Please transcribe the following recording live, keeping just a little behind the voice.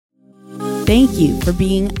Thank you for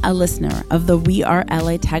being a listener of the We Are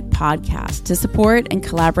LA Tech podcast. To support and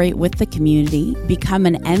collaborate with the community, become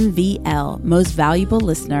an MVL Most Valuable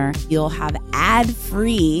Listener. You'll have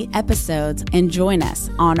ad-free episodes and join us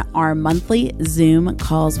on our monthly Zoom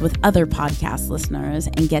calls with other podcast listeners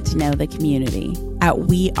and get to know the community at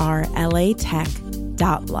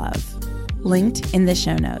WeAreLATech.love. Linked in the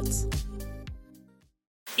show notes.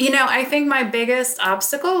 I think my biggest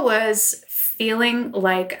obstacle was feeling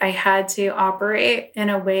like I had to operate in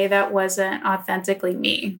a way that wasn't authentically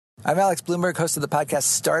me. I'm Alex Bloomberg, host of the podcast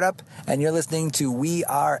Startup, and you're listening to We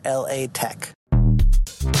Are LA Tech.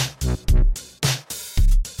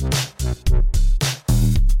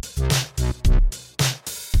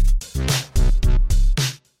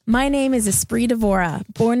 My name is Esprit Devora,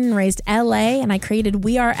 born and raised LA, and I created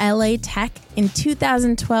We Are LA Tech in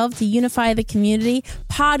 2012 to unify the community.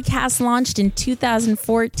 Podcast launched in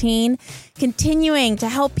 2014, continuing to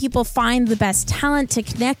help people find the best talent, to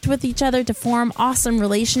connect with each other, to form awesome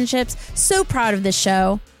relationships. So proud of this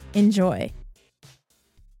show. Enjoy.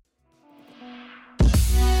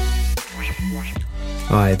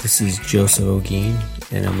 Hi, this is Joseph Ogeen,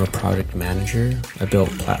 and I'm a product manager. I built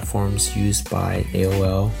platforms used by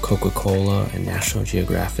AOL, Coca-Cola, and National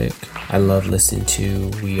Geographic. I love listening to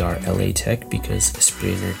We Are LA Tech because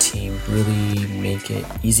Esprit and her team really make it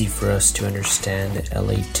easy for us to understand the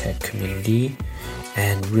LA Tech community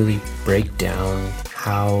and really break down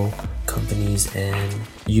how companies and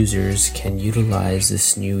users can utilize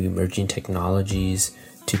this new emerging technologies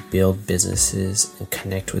to build businesses and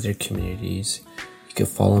connect with their communities. You can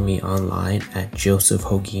follow me online at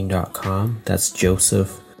josephhogeen.com. That's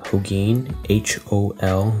Joseph Hogeen,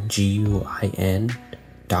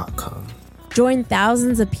 HOLGUIN.com. Join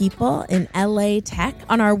thousands of people in LA Tech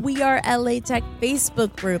on our We Are LA Tech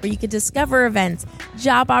Facebook group, where you can discover events,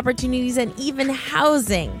 job opportunities, and even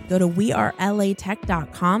housing. Go to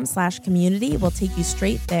wearelatech.com/community. We'll take you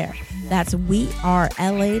straight there. That's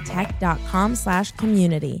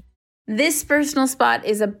wearelatech.com/community. This personal spot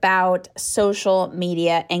is about social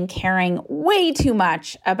media and caring way too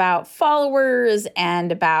much about followers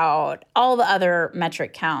and about all the other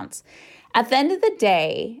metric counts. At the end of the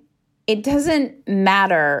day, it doesn't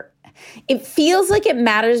matter. It feels like it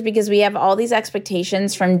matters because we have all these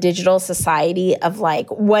expectations from digital society of like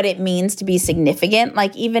what it means to be significant.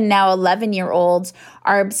 Like even now, 11-year-olds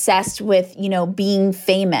are obsessed with, being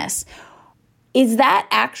famous. Is that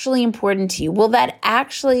actually important to you? Will that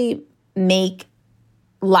actually make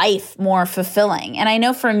life more fulfilling? And I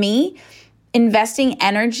know for me, investing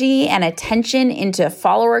energy and attention into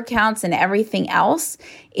follower counts and everything else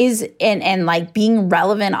is, and like being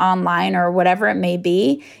relevant online or whatever it may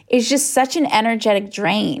be, is just such an energetic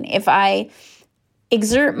drain. If I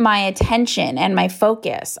exert my attention and my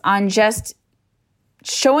focus on just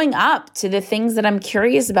showing up to the things that I'm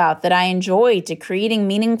curious about, that I enjoy, to creating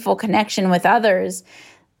meaningful connection with others,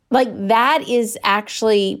 like that is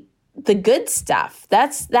actually the good stuff.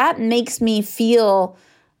 That makes me feel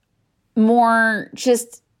more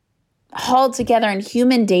just hauled together and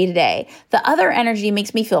human day to day. The other energy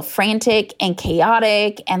makes me feel frantic and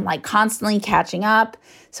chaotic and like constantly catching up.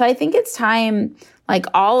 So I think it's time, like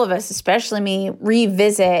all of us, especially me,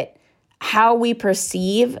 revisit how we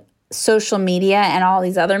perceive social media and all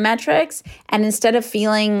these other metrics. And instead of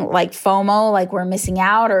feeling like FOMO, like we're missing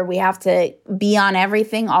out or we have to be on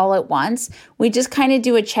everything all at once, we just kind of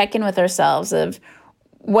do a check-in with ourselves of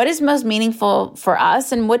what is most meaningful for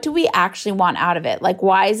us and what do we actually want out of it? Like,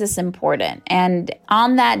 why is this important? And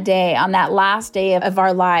on that day, on that last day of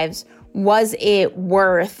our lives, was it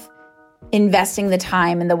worth investing the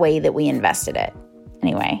time in the way that we invested it?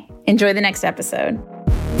 Anyway, enjoy the next episode.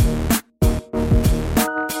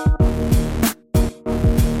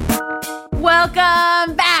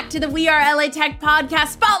 Welcome back to the We Are LA Tech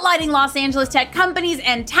podcast, spotlighting Los Angeles tech companies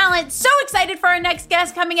and talent. So excited for our next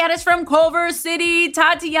guest coming at us from Culver City,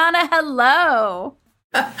 Tatiana. Hello.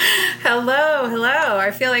 Hello. I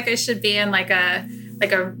feel like I should be in like a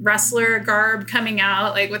wrestler garb coming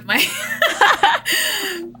out, like with my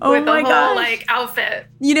with the whole like outfit.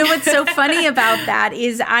 You know what's so funny about that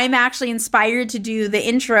is I'm actually inspired to do the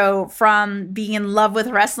intro from being in love with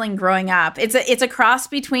wrestling growing up. It's a cross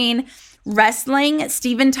between wrestling,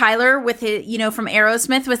 Steven Tyler with his, from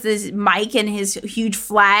Aerosmith with his mic and his huge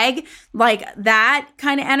flag, like that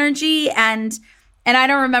kind of energy, and I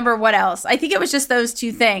don't remember what else. I think it was just those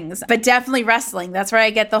two things, but definitely wrestling. That's where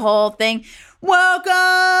I get the whole thing. Welcome,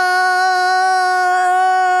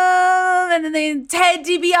 and then Ted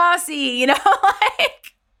DiBiase,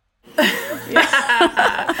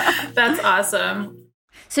 That's awesome.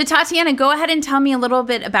 So Tatiana, go ahead and tell me a little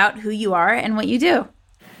bit about who you are and what you do.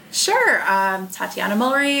 Sure. Tatiana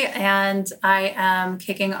Mulry, and I am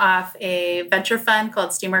kicking off a venture fund called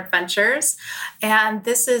Steamwork Ventures. And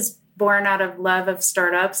this is born out of love of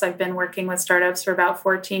startups. I've been working with startups for about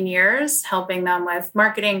 14 years, helping them with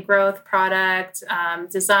marketing, growth, product,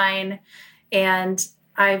 design. And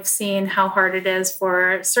I've seen how hard it is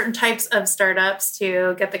for certain types of startups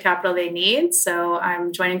to get the capital they need. So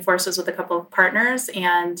I'm joining forces with a couple of partners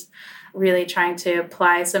and really trying to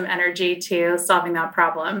apply some energy to solving that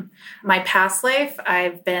problem. My past life,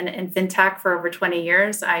 I've been in fintech for over 20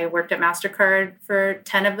 years. I worked at MasterCard for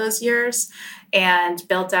 10 of those years and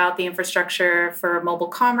built out the infrastructure for mobile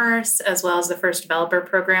commerce, as well as the first developer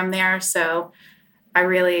program there. So I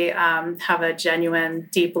really have a genuine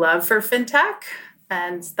deep love for fintech.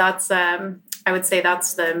 And that's, I would say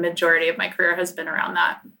that's the majority of my career has been around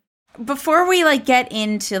that. Before we get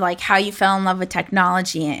into how you fell in love with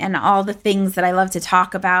technology and all the things that I love to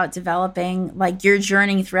talk about developing your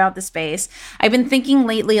journey throughout the space, I've been thinking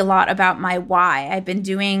lately a lot about my why. I've been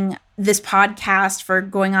doing this podcast for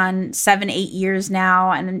going on 7-8 years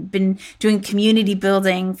now, and been doing community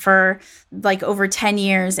building for over 10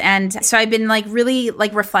 years. And so I've been really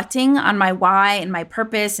reflecting on my why and my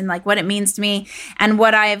purpose and what it means to me. And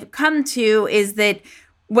what I've come to is that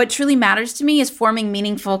what truly matters to me is forming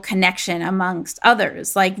meaningful connection amongst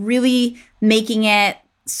others, really making it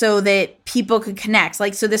so that people could connect.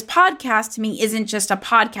 So this podcast to me isn't just a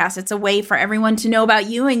podcast. It's a way for everyone to know about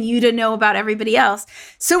you and you to know about everybody else.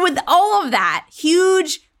 So with all of that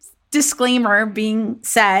huge disclaimer being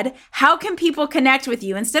said, how can people connect with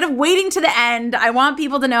you? Instead of waiting to the end, I want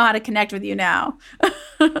people to know how to connect with you now.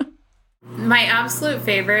 My absolute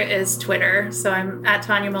favorite is Twitter. So I'm at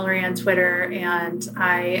Tanya Mulry on Twitter, and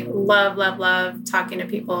I love, love, love talking to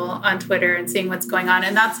people on Twitter and seeing what's going on.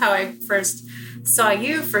 And that's how I first saw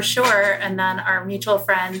you, for sure. And then our mutual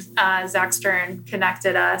friend, Zach Stern,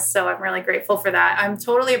 connected us. So I'm really grateful for that. I'm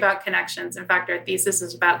totally about connections. In fact, our thesis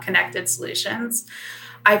is about connected solutions.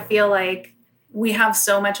 I feel like we have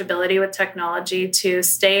so much ability with technology to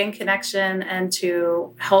stay in connection and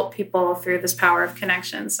to help people through this power of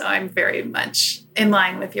connection. So I'm very much in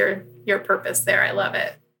line with your purpose there. I love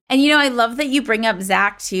it. And, I love that you bring up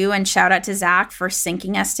Zach too, and shout out to Zach for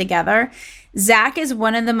syncing us together. Zach is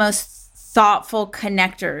one of the most thoughtful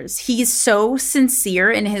connectors. He's so sincere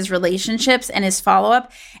in his relationships and his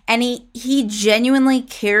follow-up, and he genuinely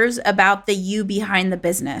cares about the you behind the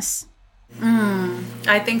business.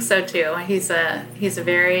 I think so too. He's a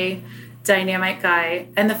very dynamic guy.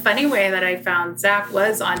 And the funny way that I found Zach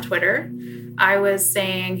was on Twitter. I was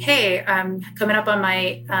saying, hey, I'm coming up on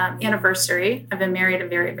my anniversary. I've been married a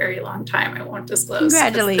very, very long time. I won't disclose.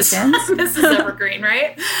 Congratulations. This is evergreen,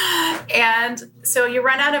 right? And so you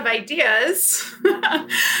run out of ideas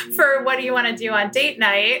for what do you want to do on date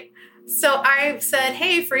night. So I said,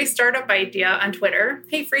 hey, free startup idea on Twitter.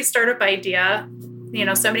 Hey, free startup idea.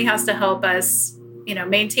 Somebody has to help us,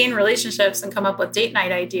 maintain relationships and come up with date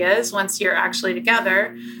night ideas once you're actually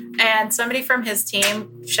together. And somebody from his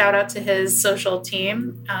team, shout out to his social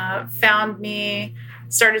team, found me,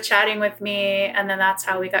 started chatting with me, and then that's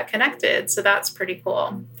how we got connected. So that's pretty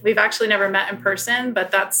cool. We've actually never met in person,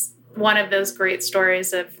 but that's one of those great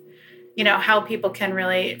stories of, how people can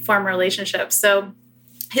really form relationships. So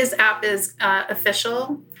his app is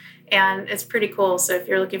official. And it's pretty cool. So if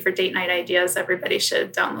you're looking for date night ideas, everybody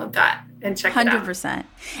should download that and check it out. 100%.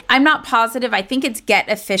 I'm not positive. I think it's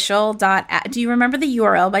getofficial.app. Do you remember the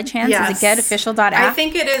URL by chance? Yes. Is it getofficial.app? I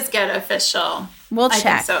think it is getofficial. We'll check.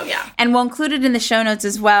 I think so, yeah. And we'll include it in the show notes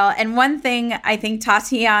as well. And one thing I think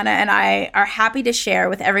Tatiana and I are happy to share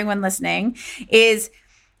with everyone listening is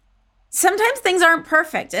sometimes things aren't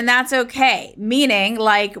perfect, and that's okay. Meaning,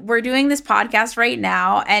 we're doing this podcast right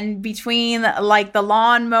now, and between the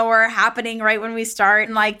lawnmower happening right when we start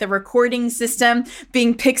and the recording system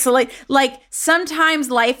being pixelated,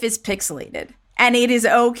 sometimes life is pixelated. And it is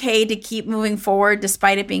okay to keep moving forward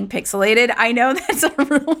despite it being pixelated. I know that's a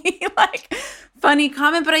really funny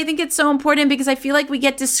comment, but I think it's so important because I feel like we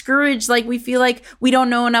get discouraged. We feel like we don't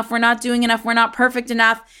know enough. We're not doing enough. We're not perfect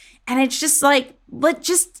enough. And it's just let's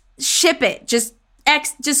just ship it. Just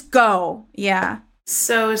go. Yeah.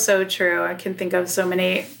 So true. I can think of so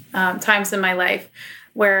many times in my life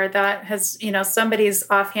where that has, somebody's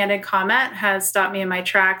offhanded comment has stopped me in my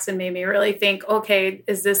tracks and made me really think, okay,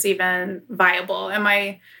 is this even viable? Am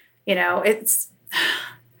I,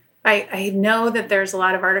 I know that there's a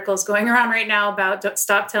lot of articles going around right now about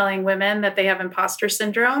stop telling women that they have imposter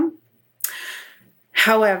syndrome.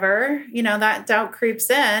 However, that doubt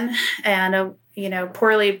creeps in, and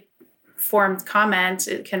poorly formed comment,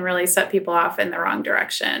 it can really set people off in the wrong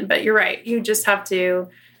direction. But you're right. You just have to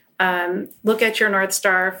look at your North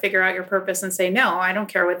Star, figure out your purpose, and say, no, I don't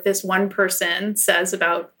care what this one person says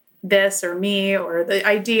about this or me or the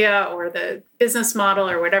idea or the business model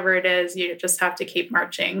or whatever it is. You just have to keep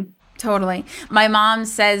marching. Totally. My mom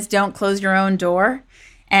says, don't close your own door.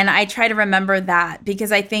 And I try to remember that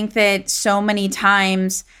because I think that so many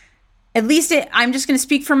times, at least I'm just going to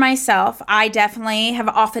speak for myself. I definitely have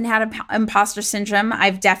often had imposter syndrome.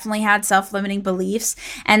 I've definitely had self-limiting beliefs.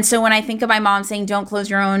 And so when I think of my mom saying, don't close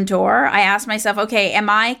your own door, I ask myself, okay, am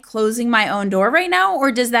I closing my own door right now?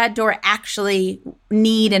 Or does that door actually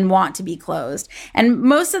need and want to be closed? And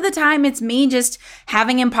most of the time, it's me just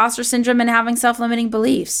having imposter syndrome and having self-limiting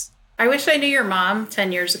beliefs. I wish I knew your mom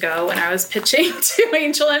 10 years ago when I was pitching to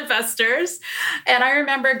angel investors. And I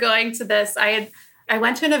remember going to this, I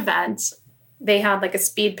went to an event. They had like a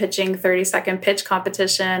speed pitching 30-second pitch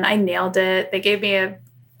competition. I nailed it. They gave me a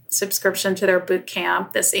subscription to their boot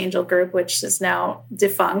camp, this angel group, which is now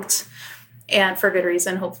defunct. And for good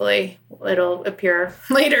reason, hopefully it'll appear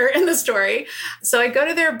later in the story. So I go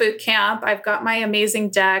to their boot camp. I've got my amazing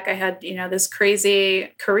deck. I had, this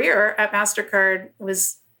crazy career at MasterCard,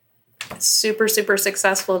 was super, super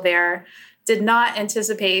successful there. Did not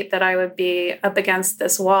anticipate that I would be up against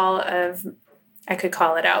this wall of, I could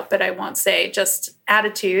call it out, but I won't say, just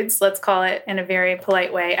attitudes. Let's call it in a very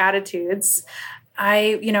polite way, attitudes.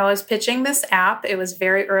 I was pitching this app. It was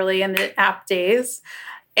very early in the app days.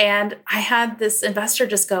 And I had this investor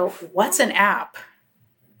just go, what's an app?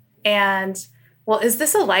 And, well, is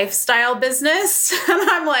this a lifestyle business? And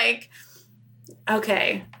I'm like,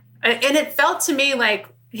 okay. And it felt to me like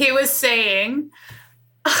he was saying,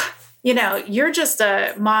 you're just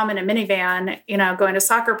a mom in a minivan, going to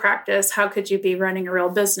soccer practice. How could you be running a real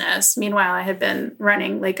business? Meanwhile, I had been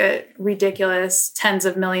running like a ridiculous tens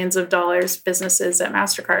of millions of dollars businesses at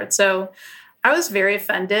MasterCard. So I was very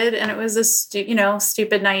offended, and it was a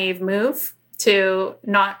stupid, naive move to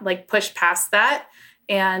not like push past that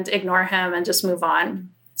and ignore him and just move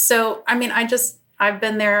on. So, I've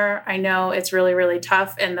been there. I know it's really, really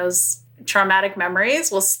tough, and those traumatic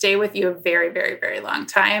memories will stay with you a very, very, very long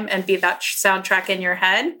time and be that soundtrack in your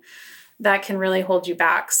head that can really hold you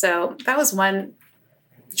back. So that was one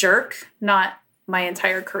jerk, not my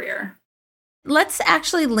entire career. Let's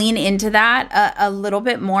actually lean into that a little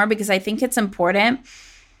bit more because I think it's important.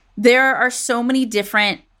 There are so many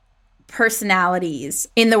different personalities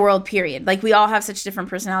in the world, period. Like we all have such different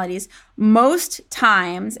personalities. Most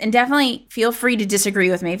times, and definitely feel free to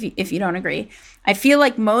disagree with me if you don't agree, I feel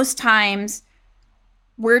like most times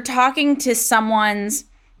we're talking to someone's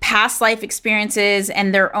past life experiences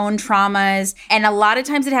and their own traumas. And a lot of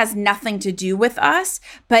times it has nothing to do with us.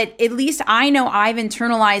 But at least I know I've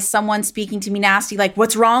internalized someone speaking to me nasty, like,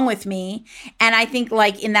 what's wrong with me? And I think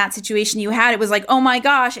like in that situation you had, it was like, oh my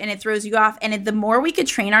gosh, and it throws you off. And the more we could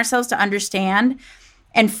train ourselves to understand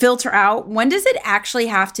and filter out, when does it actually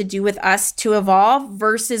have to do with us to evolve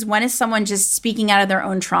versus when is someone just speaking out of their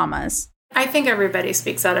own traumas? I think everybody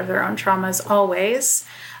speaks out of their own traumas always.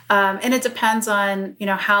 And it depends on,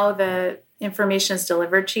 how the information is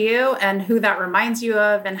delivered to you and who that reminds you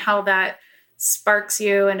of and how that sparks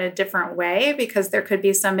you in a different way, because there could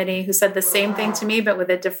be somebody who said the same thing to me, but with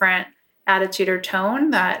a different attitude or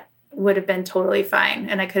tone that would have been totally fine.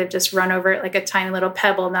 And I could have just run over it like a tiny little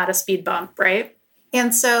pebble, not a speed bump, right?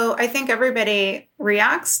 And so I think everybody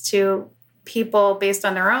reacts to people based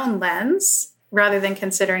on their own lens rather than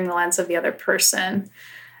considering the lens of the other person.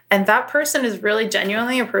 And that person is really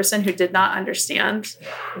genuinely a person who did not understand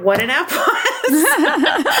what an app was.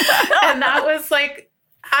 And that was like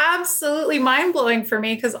absolutely mind-blowing for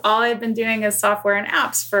me because all I'd been doing is software and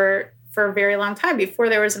apps for a very long time. Before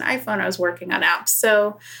there was an iPhone, I was working on apps.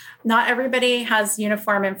 So not everybody has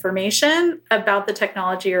uniform information about the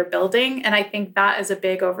technology you're building. And I think that is a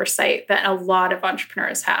big oversight that a lot of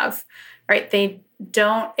entrepreneurs have, right? They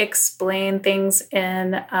don't explain things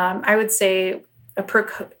in, I would say,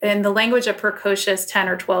 in the language a precocious 10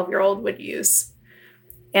 or 12-year-old would use.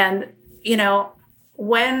 And,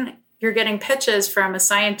 when you're getting pitches from a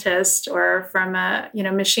scientist or from a,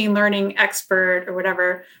 machine learning expert or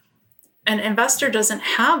whatever, an investor doesn't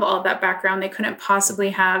have all that background. They couldn't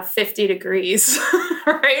possibly have 50 degrees,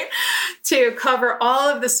 right, to cover all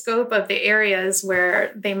of the scope of the areas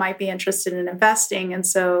where they might be interested in investing. And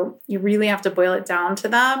so you really have to boil it down to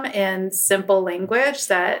them in simple language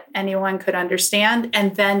that anyone could understand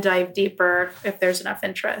and then dive deeper if there's enough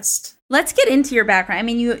interest. Let's get into your background. I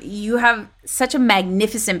mean, you have such a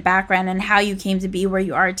magnificent background and how you came to be where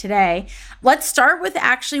you are today. Let's start with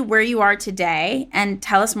actually where you are today and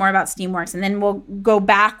tell us more about Steamworks, and then we'll go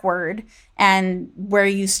backward and where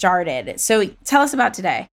you started. So tell us about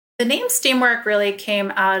today. The name Steamwork really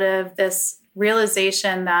came out of this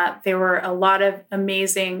realization that there were a lot of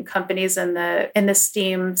amazing companies in the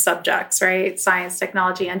STEAM subjects, right? Science,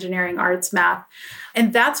 technology, engineering, arts, math.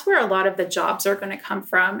 And that's where a lot of the jobs are going to come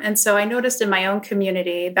from. And so I noticed in my own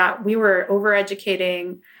community that we were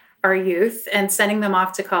overeducating our youth and sending them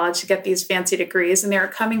off to college to get these fancy degrees. And they were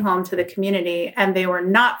coming home to the community and they were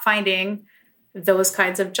not finding those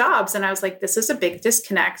kinds of jobs. And I was like, this is a big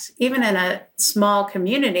disconnect. Even in a small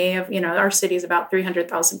community of, our city is about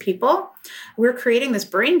 300,000 people, we're creating this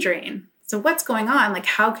brain drain. So what's going on? Like,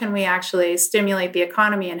 how can we actually stimulate the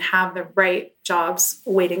economy and have the right jobs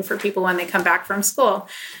waiting for people when they come back from school?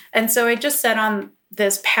 And so I just set on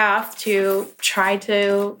this path to try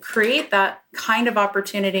to create that kind of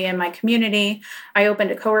opportunity in my community. I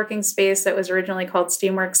opened a co-working space that was originally called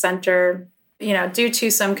Steamwork Center. Due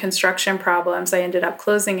to some construction problems, I ended up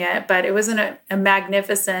closing it, but it wasn't a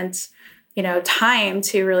magnificent, time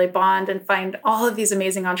to really bond and find all of these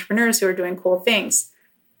amazing entrepreneurs who are doing cool things.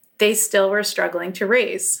 They still were struggling to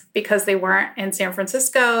raise because they weren't in San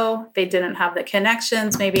Francisco. They didn't have the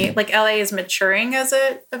connections. Maybe like LA is maturing as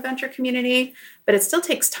a venture community, but it still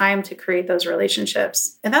takes time to create those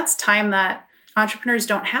relationships. And that's time that entrepreneurs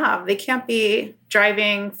don't have. They can't be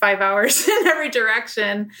driving 5 hours in every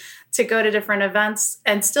direction to go to different events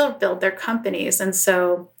and still build their companies. And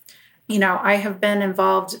so, I have been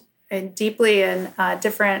involved deeply in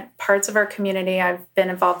different parts of our community. I've been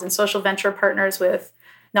involved in social venture partners with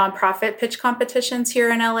nonprofit pitch competitions here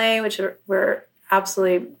in LA, which were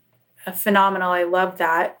absolutely phenomenal. I love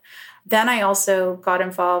that. Then I also got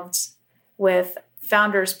involved with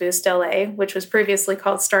Founders Boost LA, which was previously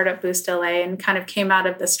called Startup Boost LA and kind of came out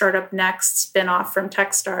of the Startup Next spinoff from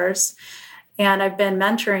Techstars. And I've been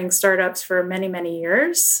mentoring startups for many, many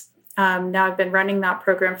years. Now I've been running that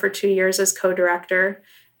program for 2 years as co-director.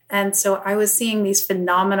 And so I was seeing these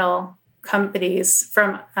phenomenal companies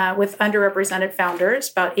from with underrepresented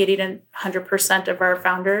founders. About 80 to 100% of our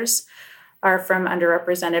founders are from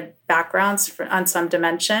underrepresented backgrounds on some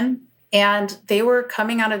dimension. And they were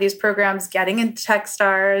coming out of these programs, getting into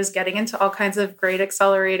Techstars, getting into all kinds of great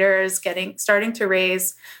accelerators, starting to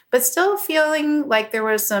raise, but still feeling like there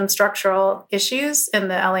was some structural issues in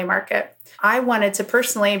the LA market. I wanted to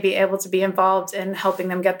personally be able to be involved in helping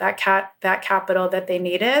them get that capital that they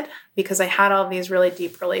needed because I had all these really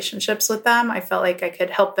deep relationships with them. I felt like I could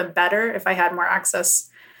help them better if I had more access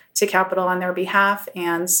to capital on their behalf.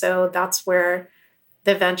 And so that's where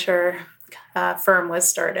the venture firm was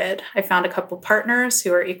started. I found a couple partners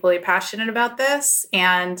who are equally passionate about this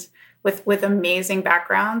and with amazing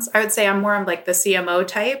backgrounds. I would say I'm more of like the CMO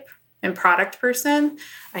type and product person.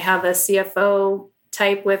 I have a CFO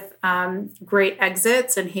type with great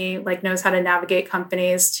exits, and he knows how to navigate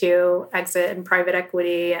companies to exit and private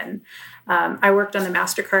equity. And I worked on the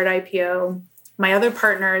MasterCard IPO. My other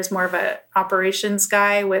partner is more of an operations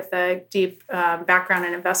guy with a deep background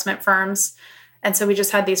in investment firms. And so we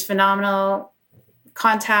just had these phenomenal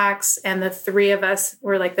contacts, and the three of us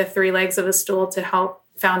were like the three legs of a stool to help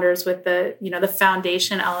founders with the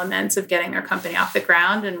foundation elements of getting their company off the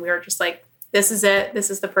ground. And we were just like, this is it. This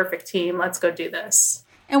is the perfect team. Let's go do this.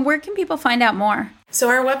 And where can people find out more? So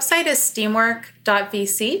our website is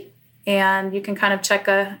steamwork.vc, and you can kind of check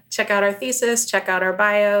out our thesis, check out our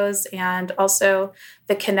bios, and also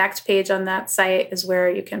the connect page on that site is where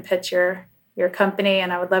you can pitch your company.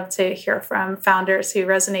 And I would love to hear from founders who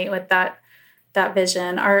resonate with that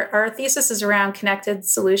vision. Our thesis is around connected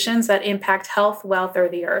solutions that impact health, wealth, or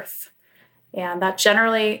the earth. And that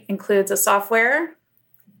generally includes a software.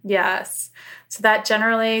 Yes. So that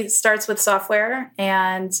generally starts with software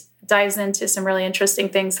and dives into some really interesting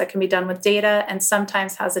things that can be done with data and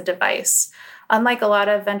sometimes has a device. Unlike a lot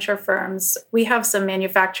of venture firms, we have some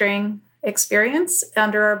manufacturing experience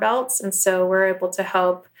under our belts. And so we're able to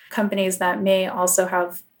help companies that may also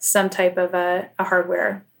have some type of a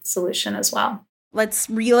hardware solution as well. Let's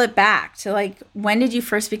reel it back to when did you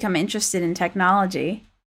first become interested in technology?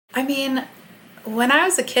 I mean, when I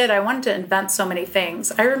was a kid, I wanted to invent so many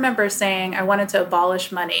things. I remember saying I wanted to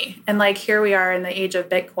abolish money. And here we are in the age of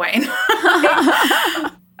Bitcoin.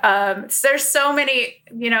 There's so many,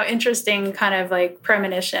 interesting kind of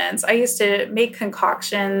premonitions. I used to make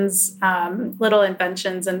concoctions, little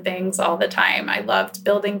inventions and things all the time. I loved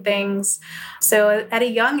building things. So at a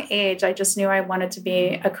young age, I just knew I wanted to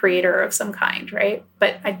be a creator of some kind, right?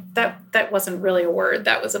 But that wasn't really a word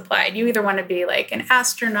that was applied. You either want to be an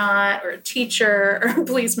astronaut or a teacher or a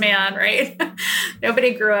policeman, right?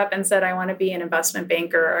 Nobody grew up and said, I want to be an investment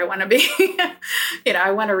banker, or I want to be,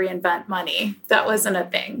 I want to reinvent money. That wasn't a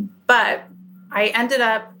thing. But I ended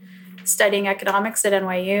up studying economics at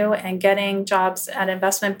NYU and getting jobs at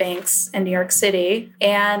investment banks in New York City.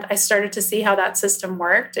 And I started to see how that system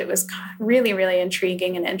worked. It was really, really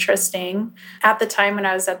intriguing and interesting. At the time when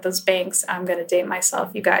I was at those banks, I'm going to date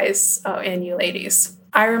myself, you guys, and you ladies.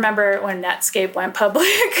 I remember when Netscape went public,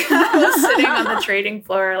 I was sitting on the trading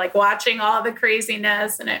floor, like watching all the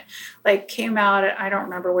craziness, and it like came out at, I don't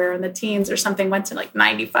remember where, in the teens or something, went to like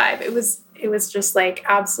 95. It was just like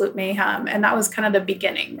absolute mayhem. And that was kind of the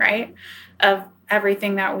beginning, right, of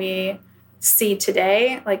everything that we see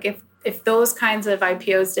today. Like if those kinds of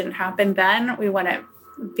IPOs didn't happen then, we wouldn't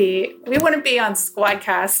be on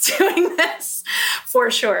Squadcast doing this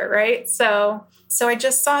for sure, right? So I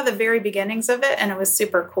just saw the very beginnings of it, and it was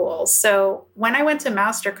super cool. So when I went to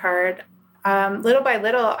MasterCard, little by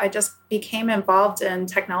little, I just became involved in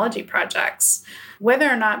technology projects. Whether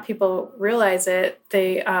or not people realize it,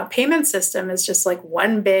 the payment system is just like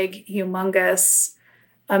one big, humongous,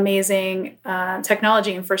 amazing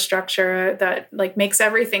technology infrastructure that like makes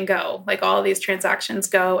everything go, like all of these transactions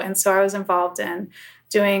go. And so I was involved in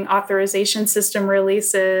doing authorization system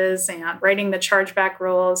releases and writing the chargeback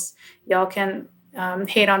rules. Y'all can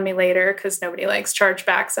hate on me later because nobody likes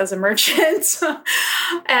chargebacks as a merchant.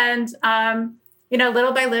 And,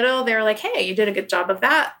 little by little, they were like, hey, you did a good job of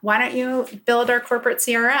that. Why don't you build our corporate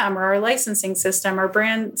CRM or our licensing system, our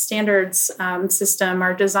brand standards system,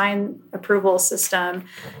 our design approval system?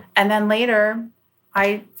 And then later,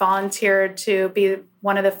 I volunteered to be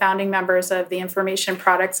one of the founding members of the information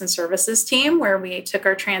products and services team, where we took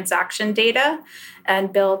our transaction data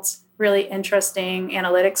and built really interesting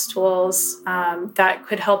analytics tools that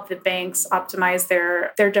could help the banks optimize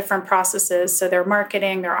their different processes. So their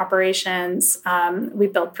marketing, their operations. We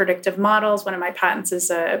built predictive models. One of my patents is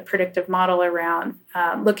a predictive model around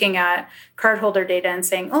looking at cardholder data and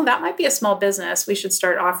saying, oh, that might be a small business. We should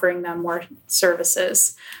start offering them more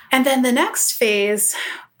services. And then the next phase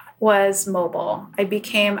was mobile. I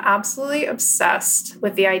became absolutely obsessed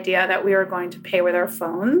with the idea that we were going to pay with our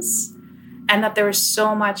phones, and that there was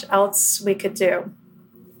so much else we could do.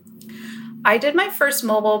 I did my first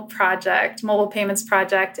mobile payments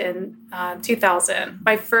project in 2000,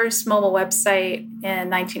 my first mobile website in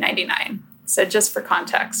 1999. So just for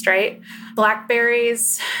context, right?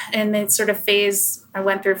 BlackBerries, in the sort of phase I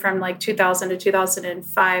went through from like 2000 to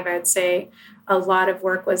 2005, I'd say a lot of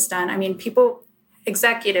work was done. I mean,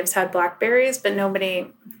 executives had BlackBerries, but nobody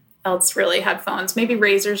else really had phones. Maybe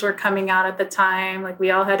razors were coming out at the time. Like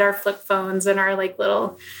we all had our flip phones and our like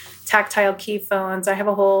little tactile key phones. I have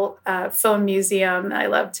a whole phone museum that I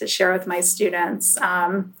love to share with my students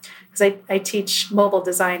because I teach mobile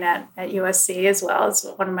design at USC as well as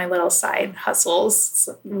one of my little side hustles. It's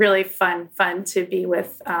really fun to be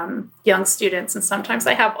with young students. And sometimes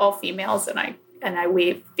I have all females and I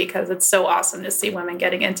weep because it's so awesome to see women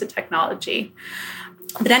getting into technology.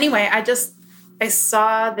 But anyway, I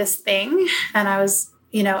saw this thing, and I was,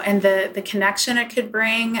 and the connection it could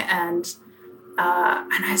bring, and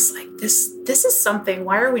I was like, this is something.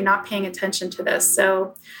 Why are we not paying attention to this?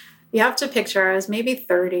 So you have to picture, I was maybe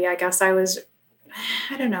 30. I guess I was,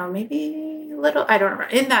 I don't know, maybe a little, I don't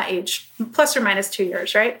remember, in that age, plus or minus 2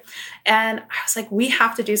 years, right? And I was like, we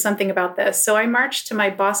have to do something about this. So I marched to my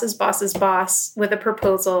boss's boss's boss with a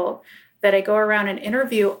proposal that I go around and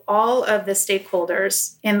interview all of the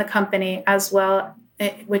stakeholders in the company as well,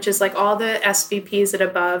 which is like all the SVPs and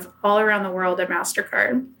above all around the world at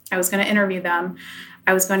MasterCard. I was going to interview them.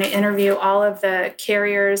 I was going to interview all of the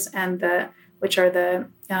carriers which are the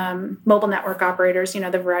mobile network operators, the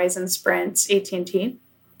Verizon, Sprint, AT&T.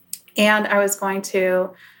 And I was going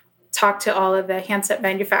to talk to all of the handset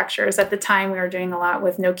manufacturers. At the time, we were doing a lot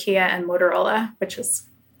with Nokia and Motorola, which is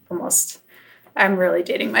I'm really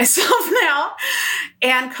dating myself now,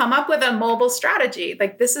 and come up with a mobile strategy.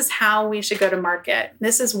 Like, this is how we should go to market.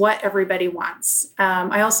 This is what everybody wants.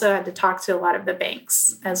 I also had to talk to a lot of the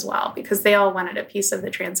banks as well, because they all wanted a piece of the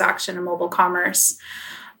transaction in mobile commerce.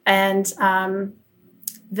 And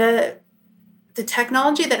the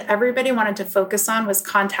technology that everybody wanted to focus on was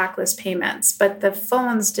contactless payments, but the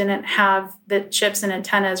phones didn't have the chips and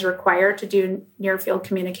antennas required to do near-field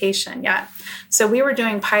communication yet. So we were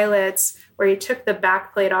doing pilots where you took the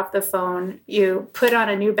backplate off the phone, you put on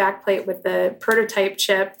a new backplate with the prototype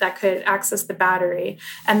chip that could access the battery,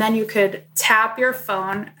 and then you could tap your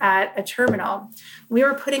phone at a terminal. We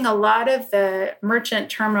were putting a lot of the merchant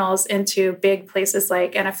terminals into big places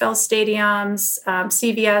like NFL stadiums,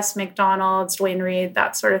 CVS, McDonald's, Dwayne Reed,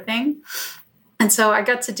 that sort of thing. And so I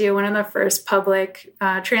got to do one of the first public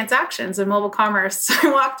transactions in mobile commerce.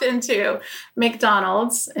 I walked into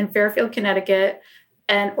McDonald's in Fairfield, Connecticut,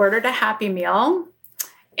 and ordered a Happy Meal.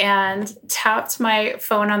 and tapped my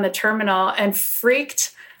phone on the terminal and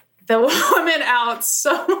freaked the woman out.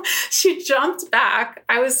 So she jumped back.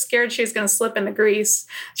 I was scared she was going to slip in the grease.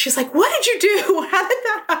 She's like, "What did you do? How did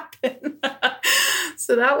that happen?"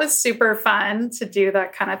 So that was super fun to do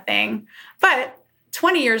that kind of thing. But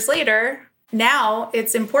 20 years later, now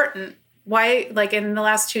it's important. Why, like in the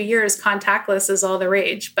last 2 years, contactless is all the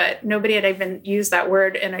rage, but nobody had even used that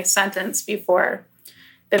word in a sentence before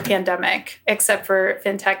the pandemic, except for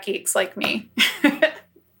fintech geeks like me.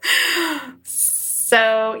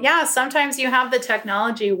 So yeah, sometimes you have the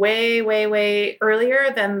technology way, way, way earlier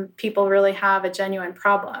than people really have a genuine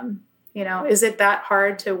problem. You know, is it that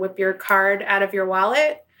hard to whip your card out of your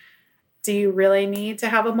wallet? Do you really need to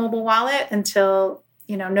have a mobile wallet until,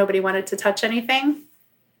 you know, nobody wanted to touch anything?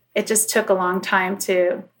 It just took a long time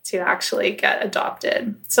to actually get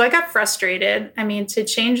adopted. So I got frustrated. I mean, to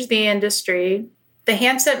change the industry, the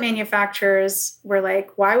handset manufacturers were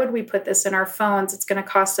like, "Why would we put this in our phones? It's going to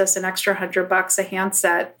cost us an extra $100 a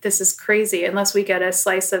handset. This is crazy. Unless we get a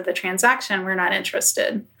slice of the transaction, we're not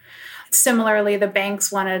interested." Similarly, the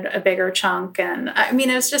banks wanted a bigger chunk. And I mean,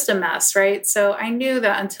 it was just a mess, right? So I knew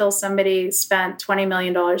that until somebody spent $20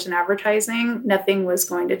 million in advertising, nothing was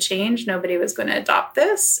going to change. Nobody was going to adopt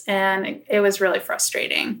this. And it was really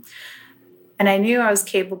frustrating. And I knew I was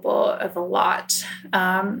capable of a lot.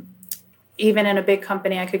 Even in a big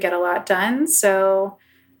company, I could get a lot done. So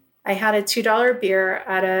I had a $2 beer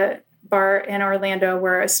at a bar in Orlando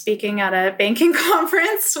where I was speaking at a banking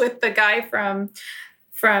conference with the guy from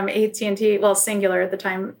AT&T, well, Singular at the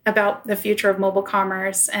time, about the future of mobile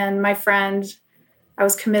commerce. And my friend, I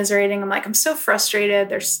was commiserating. I'm like, "I'm so frustrated.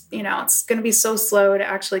 There's, you know, it's going to be so slow to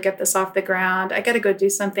actually get this off the ground. I got to go do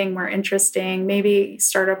something more interesting. Maybe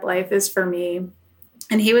startup life is for me."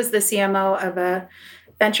 And he was the CMO of a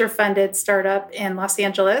venture-funded startup in Los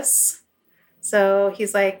Angeles. So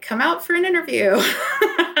he's like, "Come out for an interview."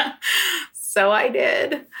 So I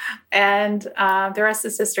did. And the rest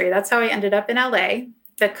is history. That's how I ended up in LA.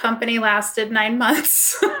 The company lasted 9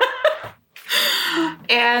 months.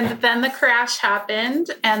 And then the crash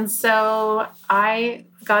happened. And so I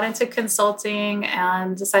got into consulting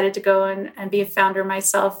and decided to go and be a founder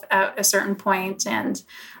myself at a certain point, and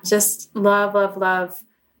just love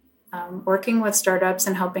working with startups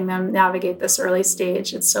and helping them navigate this early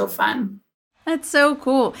stage. It's so fun. That's so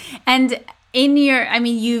cool. And in your, I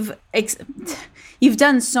mean, you've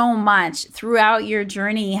done so much throughout your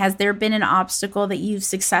journey. Has there been an obstacle that you've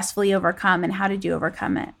successfully overcome, and how did you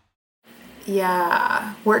overcome it?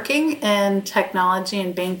 Yeah, working in technology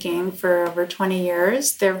and banking for over 20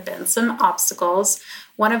 years, there have been some obstacles.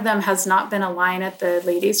 One of them has not been a line at the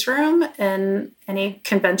ladies' room in any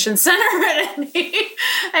convention center at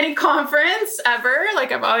any conference ever.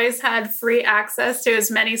 Like, I've always had free access to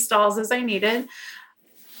as many stalls as I needed.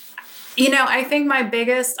 You know, I think my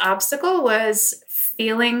biggest obstacle was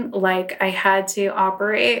feeling like I had to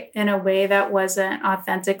operate in a way that wasn't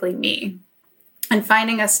authentically me, and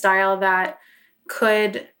finding a style that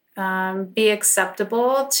could be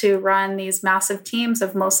acceptable to run these massive teams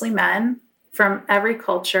of mostly men from every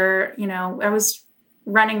culture. You know, I was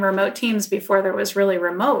running remote teams before there was really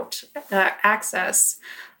remote access.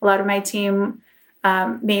 A lot of my team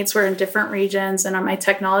mates were in different regions, and my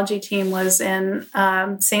technology team was in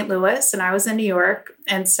St. Louis, and I was in New York.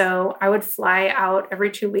 And so I would fly out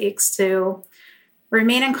every 2 weeks to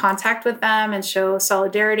remain in contact with them and show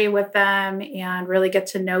solidarity with them and really get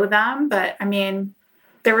to know them. But I mean,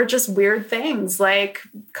 there were just weird things like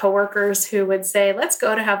coworkers who would say, "Let's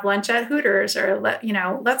go to have lunch at Hooters," or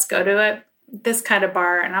let's go to this kind of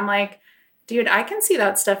bar. And I'm like, dude, I can see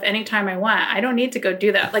that stuff anytime I want. I don't need to go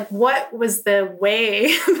do that. Like, what was the way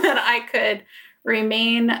that I could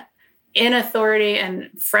remain in authority and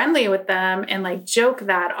friendly with them and like joke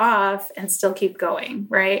that off and still keep going,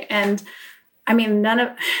 right? And I mean, none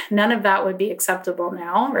of that would be acceptable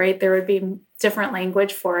now, right? There would be different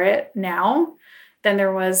language for it now than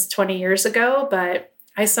there was 20 years ago, but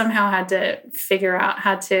I somehow had to figure out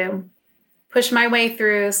how to push my way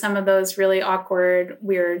through some of those really awkward,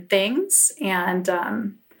 weird things. And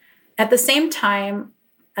at the same time,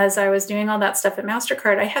 as I was doing all that stuff at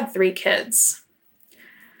MasterCard, I had 3 kids.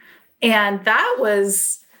 And that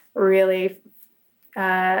was really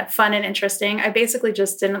fun and interesting. I basically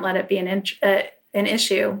just didn't let it be an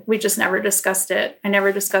issue. We just never discussed it. I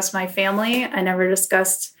never discussed my family. I never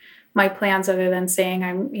discussed my plans other than saying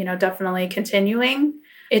I'm, definitely continuing.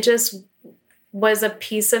 It just was a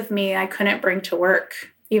piece of me I couldn't bring to work,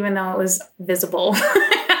 even though it was visible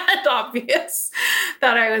and obvious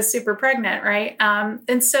that I was super pregnant, right?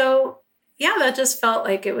 And so, yeah, that just felt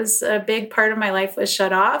like it was a big part of my life was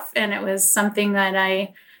shut off. And it was something that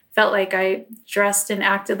I felt like I dressed and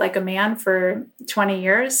acted like a man for 20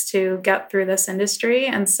 years to get through this industry.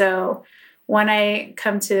 And so when I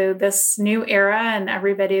come to this new era and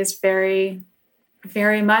everybody is very,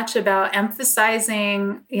 very much about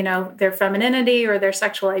emphasizing, their femininity or their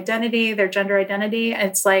sexual identity, their gender identity,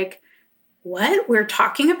 it's like, what? We're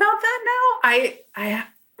talking about that now? I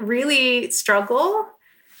really struggle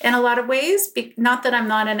in a lot of ways. Not that I'm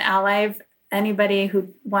not an ally of anybody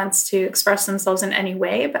who wants to express themselves in any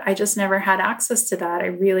way, but I just never had access to that. I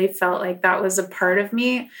really felt like that was a part of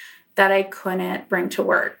me that I couldn't bring to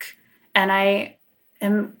work. And I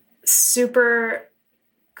am super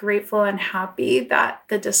grateful and happy that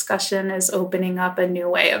the discussion is opening up a new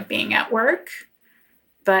way of being at work.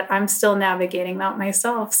 But I'm still navigating that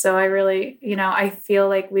myself. So I really, I feel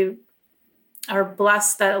like we are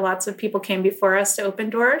blessed that lots of people came before us to open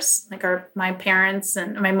doors, like my parents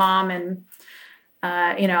and my mom and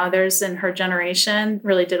others in her generation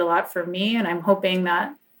really did a lot for me. And I'm hoping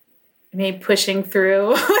that me pushing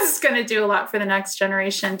through is going to do a lot for the next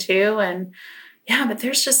generation too. And yeah, but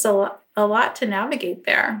there's just a lot to navigate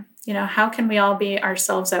there. How can we all be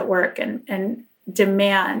ourselves at work and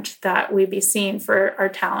demand that we be seen for our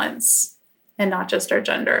talents and not just our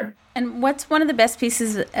gender? And what's one of the best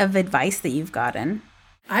pieces of advice that you've gotten?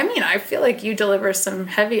 I mean, I feel like you deliver some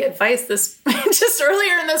heavy advice just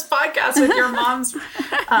earlier in this podcast with your mom's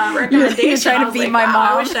recommendation. You're trying to beat my mom.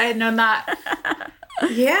 I wish I had known that.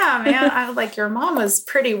 Yeah, man. I was like, your mom was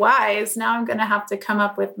pretty wise. Now I'm going to have to come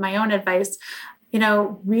up with my own advice.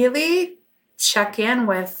 Really check in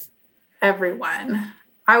with everyone.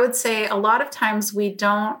 I would say a lot of times we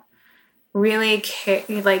don't really care,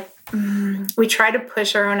 we try to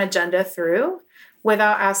push our own agenda through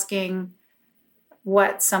without asking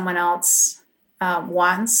what someone else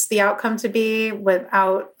wants the outcome to be,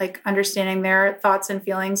 without understanding their thoughts and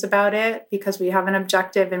feelings about it, because we have an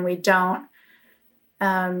objective and we don't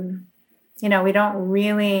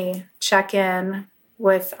really check in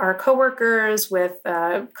with our coworkers, with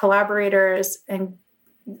collaborators, and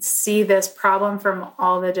see this problem from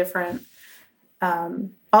all the different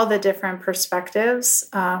perspectives.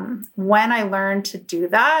 When I learned to do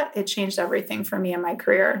that, it changed everything for me in my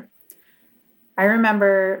career. I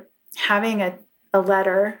remember having a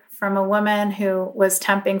letter from a woman who was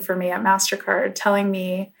temping for me at MasterCard telling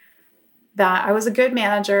me that I was a good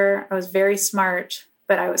manager, I was very smart,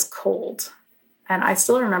 but I was cold. And I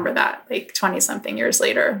still remember that 20-something years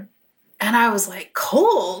later. And I was like,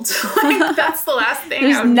 cold? That's the last thing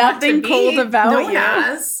There's I would nothing want to cold be. about you.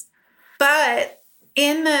 Yes. But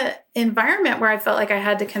in the environment where I felt like I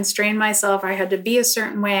had to constrain myself, I had to be a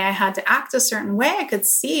certain way, I had to act a certain way, I could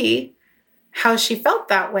see how she felt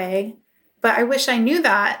that way. But I wish I knew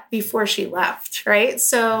that before she left, right?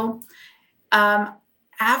 So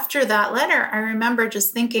after that letter, I remember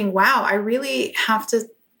just thinking, wow, I really have to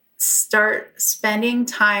start spending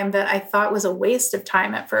time that I thought was a waste of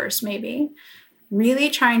time at first, maybe, really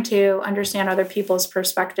trying to understand other people's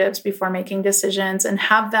perspectives before making decisions and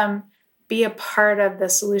have them be a part of the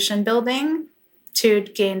solution building to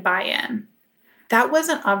gain buy-in. That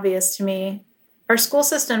wasn't obvious to me. Our school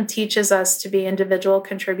system teaches us to be individual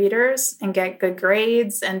contributors and get good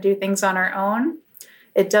grades and do things on our own.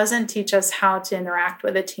 It doesn't teach us how to interact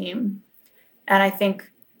with a team. And I think,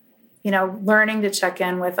 learning to check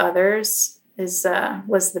in with others was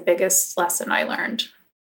the biggest lesson I learned.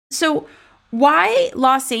 So why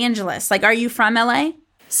Los Angeles? Are you from LA?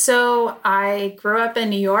 So I grew up in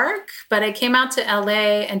New York, but I came out to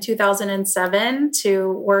LA in 2007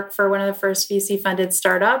 to work for one of the first VC-funded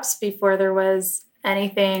startups before there was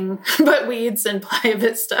anything but weeds and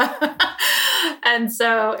private stuff. And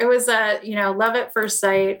so it was love at first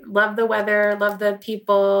sight, love the weather, love the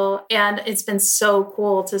people. And it's been so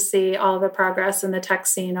cool to see all the progress in the tech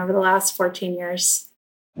scene over the last 14 years.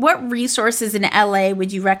 What resources in LA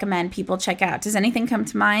would you recommend people check out? Does anything come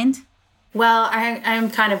to mind? Well, I'm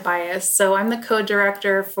kind of biased. So I'm the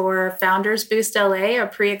co-director for Founders Boost LA, a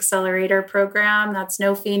pre-accelerator program that's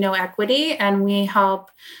no fee, no equity. And we help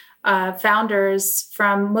founders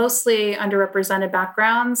from mostly underrepresented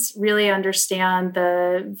backgrounds really understand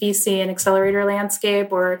the VC and accelerator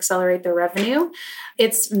landscape or accelerate their revenue.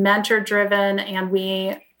 It's mentor-driven, and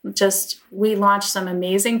we launch some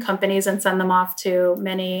amazing companies and send them off to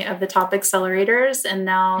many of the top accelerators. And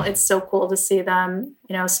now it's so cool to see them,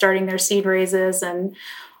 starting their seed raises. And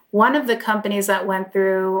one of the companies that went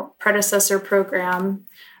through predecessor program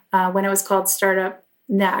when it was called Startup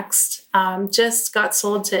Next just got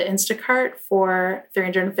sold to Instacart for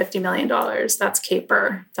 $350 million. That's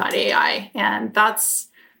Caper.ai. And that's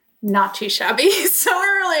not too shabby. So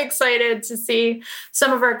we're really excited to see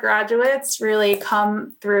some of our graduates really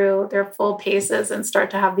come through their full paces and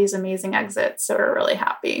start to have these amazing exits. So we're really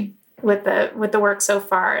happy with the work so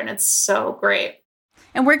far, and it's so great.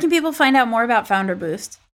 And where can people find out more about Founder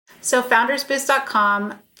Boost? So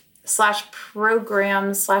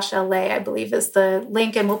foundersboost.com/programs/LA, I believe is the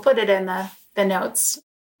link, and we'll put it in the notes.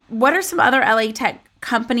 What are some other LA tech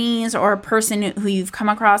companies or a person who you've come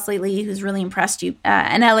across lately who's really impressed you?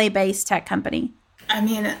 An LA-based tech company. I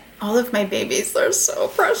mean, all of my babies, they're so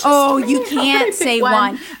precious. Oh, you can't say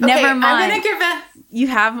one. Never mind. I'm gonna give You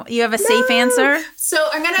have a safe answer? So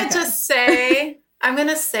I'm gonna just say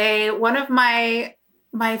one of my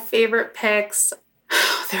favorite picks.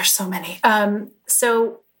 There's so many.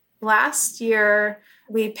 So last year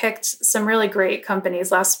we picked some really great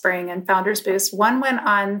companies last spring in Founders Boost.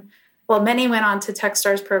 Many went on to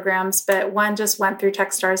Techstars programs, but one just went through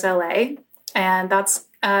Techstars LA, and that's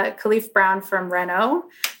Khalif Brown from Renault.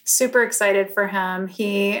 Super excited for him.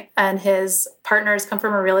 He and his partners come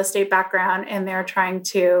from a real estate background, and they're trying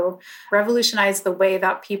to revolutionize the way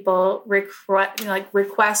that people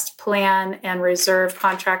request, plan, and reserve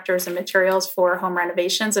contractors and materials for home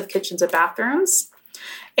renovations of kitchens and bathrooms.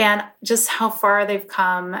 And just how far they've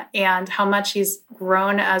come and how much he's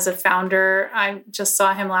grown as a founder. I just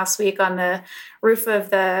saw him last week on the roof of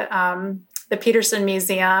the Peterson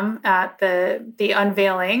Museum at the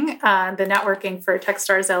unveiling, the networking for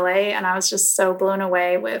Techstars LA. And I was just so blown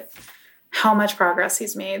away with how much progress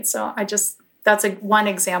he's made. So that's one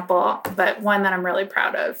example, but one that I'm really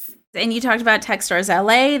proud of. And you talked about Techstars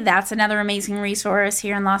LA. That's another amazing resource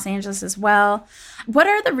here in Los Angeles as well. What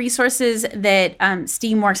are the resources that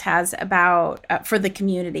Steamworks has about for the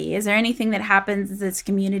community? Is there anything that happens that's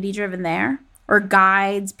community driven there, or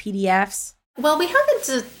guides, PDFs? Well, we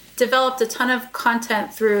haven't developed a ton of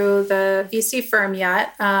content through the VC firm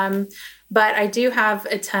yet, but I do have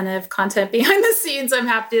a ton of content behind the scenes I'm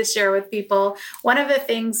happy to share with people. One of the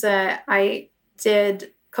things that I did a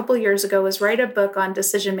couple of years ago was write a book on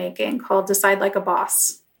decision making called Decide Like a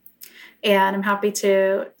Boss. And I'm happy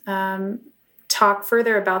to talk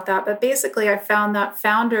further about that. But basically, I found that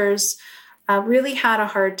founders really had a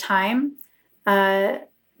hard time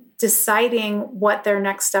deciding what their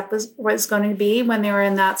next step was going to be when they were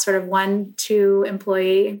in that sort of 1-2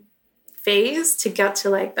 employee phase. To get to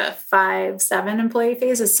like the 5-7 employee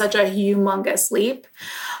phase is such a humongous leap.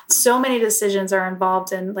 So many decisions are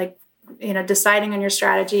involved in deciding on your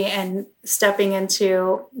strategy and stepping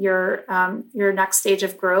into your next stage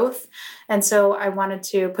of growth. And so I wanted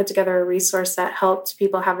to put together a resource that helped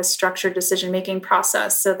people have a structured decision-making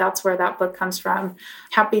process. So that's where that book comes from.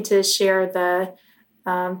 Happy to share the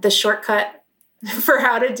shortcut for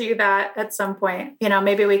how to do that at some point.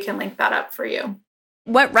 Maybe we can link that up for you.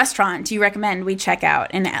 What restaurant do you recommend we check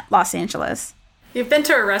out in Los Angeles? You've been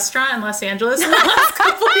to a restaurant in Los Angeles in the last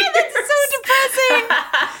couple of years. That's so depressing.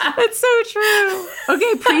 That's so true.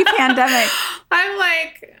 Okay, pre-pandemic. I'm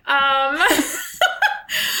like,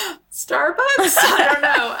 Starbucks? I don't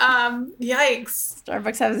know. Yikes.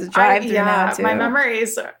 Starbucks has a drive-through now, too. My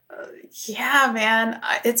memories are, man.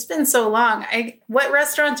 It's been so long. What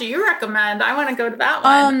restaurant do you recommend? I want to go to that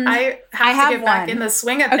one. I have to get back in the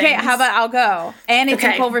swing of things. Okay, how about I'll go? And it's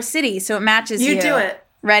in Culver City, so it matches you. You do it.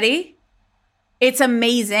 Ready? It's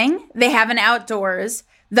amazing. They have an outdoors.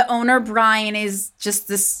 The owner, Brian, is just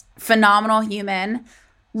this phenomenal human.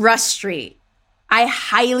 Rush Street. I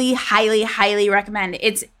highly, highly, highly recommend.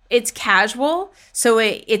 It's casual, so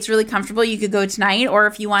it's really comfortable. You could go tonight, or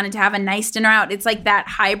if you wanted to have a nice dinner out, it's like that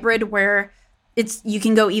hybrid where you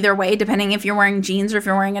can go either way, depending if you're wearing jeans or if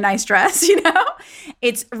you're wearing a nice dress,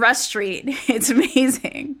 It's Rush Street. It's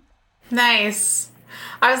amazing. Nice.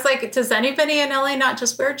 I was like, does anybody in LA not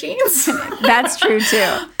just wear jeans? That's true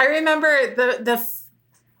too. I remember the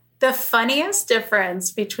funniest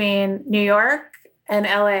difference between New York and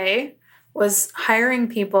LA was hiring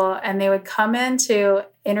people, and they would come into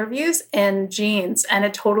interviews in jeans, and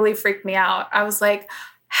it totally freaked me out. I was like,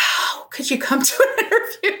 how could you come to an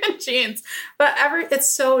interview in jeans? But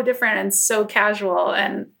it's so different and so casual,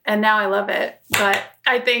 and now I love it. But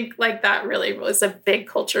I think that really was a big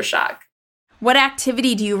culture shock. What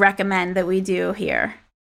activity do you recommend that we do here?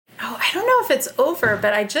 Oh, I don't know if it's over,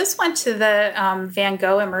 but I just went to the Van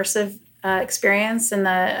Gogh immersive experience in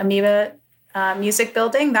the Amoeba Music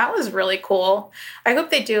Building. That was really cool. I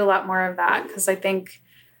hope they do a lot more of that, because I think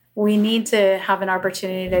we need to have an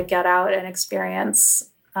opportunity to get out and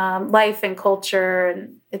experience life and culture.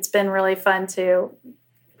 And it's been really fun to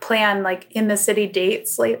plan in the city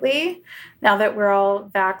dates lately now that we're all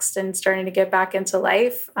vaxxed and starting to get back into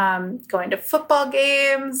life, going to football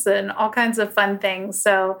games and all kinds of fun things.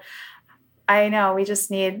 So I know we just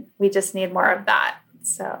need more of that.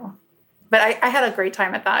 So, but I had a great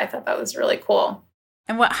time at that. I thought that was really cool.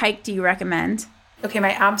 And what hike do you recommend? Okay,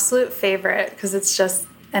 my absolute favorite, because it's just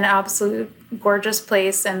an absolute gorgeous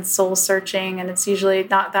place and soul searching, and it's usually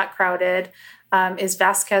not that crowded, is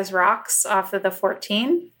Vasquez Rocks off of the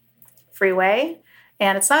 14 freeway.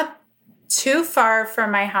 And it's not too far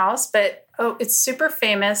from my house, but it's super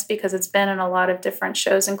famous because it's been in a lot of different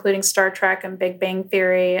shows, including Star Trek and Big Bang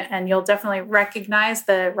Theory, and you'll definitely recognize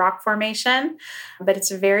the rock formation. But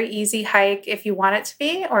it's a very easy hike if you want it to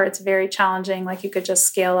be, or it's very challenging, like you could just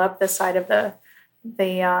scale up the side of the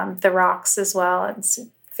rocks as well. It's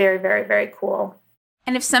very, very, very cool.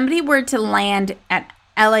 And if somebody were to land at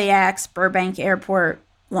LAX, Burbank Airport,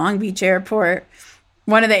 Long Beach Airport,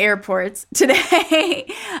 one of the airports today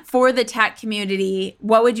for the tech community,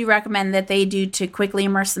 what would you recommend that they do to quickly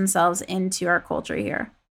immerse themselves into our culture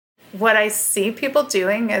here? What I see people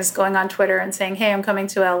doing is going on Twitter and saying, hey, I'm coming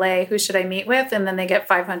to LA. Who should I meet with? And then they get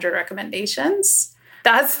 500 recommendations.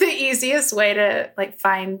 That's the easiest way to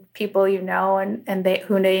find people and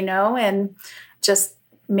who they know and just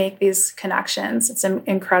make these connections. It's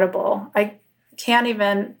incredible. I can't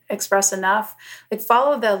even express enough.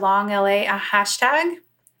 Follow the Long LA hashtag,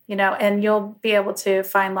 and you'll be able to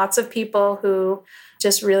find lots of people who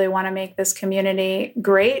just really want to make this community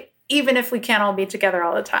great, even if we can't all be together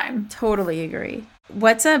all the time. Totally agree.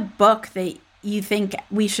 What's a book that you think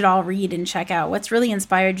we should all read and check out? What's really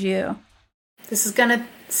inspired you? This is going to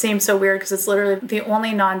seem so weird because it's literally the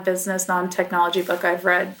only non-business, non-technology book I've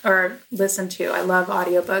read or listened to. I love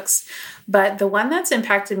audiobooks. But the one that's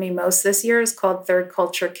impacted me most this year is called Third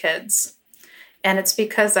Culture Kids. And it's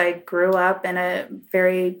because I grew up in a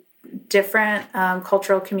very different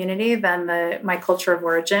cultural community than my culture of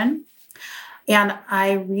origin. And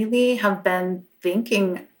I really have been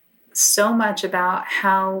thinking so much about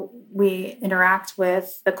how we interact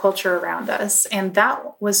with the culture around us. And that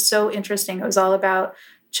was so interesting. It was all about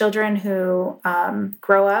children who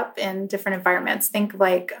grow up in different environments. Think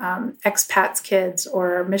expats kids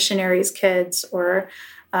or missionaries kids or,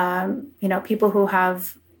 people who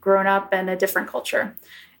have grown up in a different culture.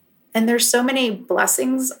 And there's so many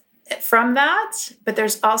blessings from that, but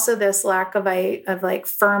there's also this lack of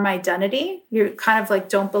firm identity. You kind of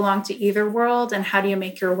don't belong to either world. And how do you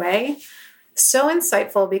make your way? So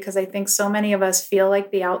insightful, because I think so many of us feel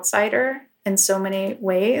like the outsider in so many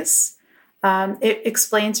ways. It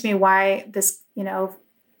explained to me why this,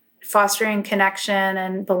 fostering connection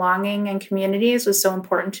and belonging in communities was so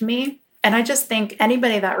important to me. And I just think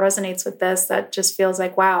anybody that resonates with this, that just feels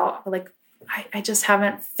like, wow, I just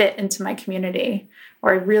haven't fit into my community,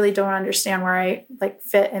 or I really don't understand where I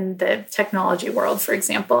fit in the technology world, for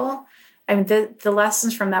example. I mean, the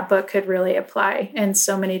lessons from that book could really apply in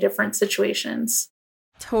so many different situations.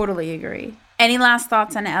 Totally agree. Any last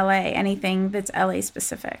thoughts on LA? Anything that's LA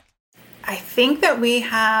specific? I think that we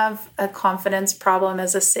have a confidence problem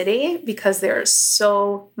as a city because there's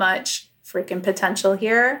so much freaking potential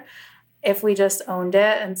here. If we just owned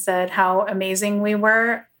it and said how amazing we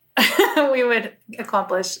were, we would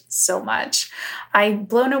accomplish so much. I'm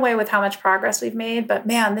blown away with how much progress we've made, but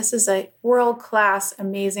man, this is a world-class,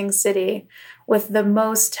 amazing city with the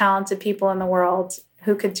most talented people in the world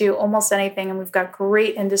who could do almost anything. And we've got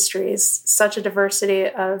great industries, such a diversity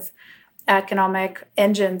of economic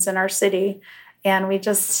engines in our city. And we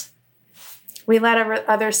let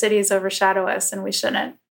other cities overshadow us, and we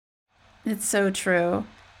shouldn't. It's so true.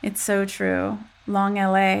 It's so true. Long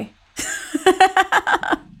LA.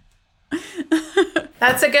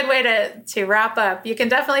 That's a good way to wrap up. You can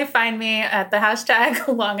definitely find me at the hashtag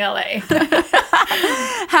LongLA.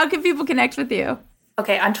 How can people connect with you?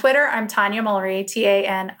 Okay, on Twitter, I'm Tanya Mulry,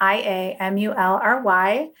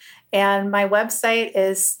 TaniaMulry. And my website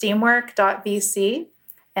is steamwork.vc.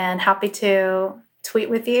 And happy to tweet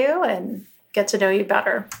with you and get to know you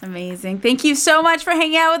better. Amazing. Thank you so much for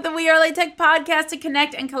hanging out with the WeAreLATech podcast to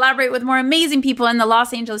connect and collaborate with more amazing people in the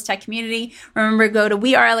Los Angeles tech community. Remember, go to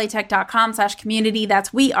wearelatech.com/community. That's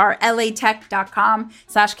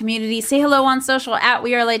wearelatech.com/community. Say hello on social at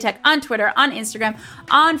WeAreLATech on Twitter, on Instagram,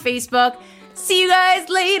 on Facebook. See you guys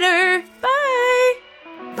later. Bye.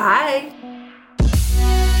 Bye.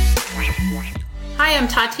 Hi, I'm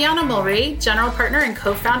Tatiana Mulry, general partner and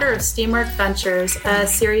co-founder of Steamwork Ventures, a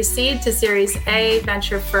Series C to Series A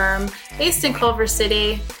venture firm based in Culver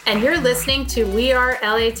City, and you're listening to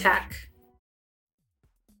WeAreLATech.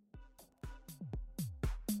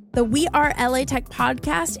 The We Are LA Tech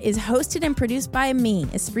podcast is hosted and produced by me,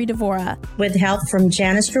 Esprit Devora, with help from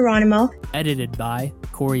Janice Geronimo. Edited by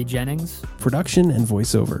Corey Jennings. Production and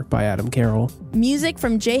voiceover by Adam Carroll. Music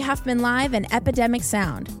from Jay Huffman Live and Epidemic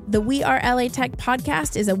Sound. The We Are LA Tech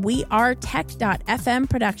podcast is a WeAreTech.fm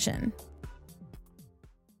production.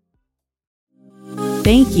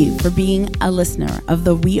 Thank you for being a listener of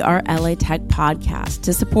the We Are LA Tech podcast.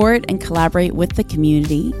 To support and collaborate with the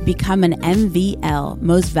community, become an MVL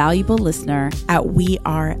Most Valuable Listener at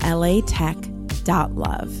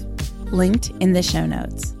WeAreLATech.love. Linked in the show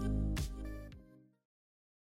notes.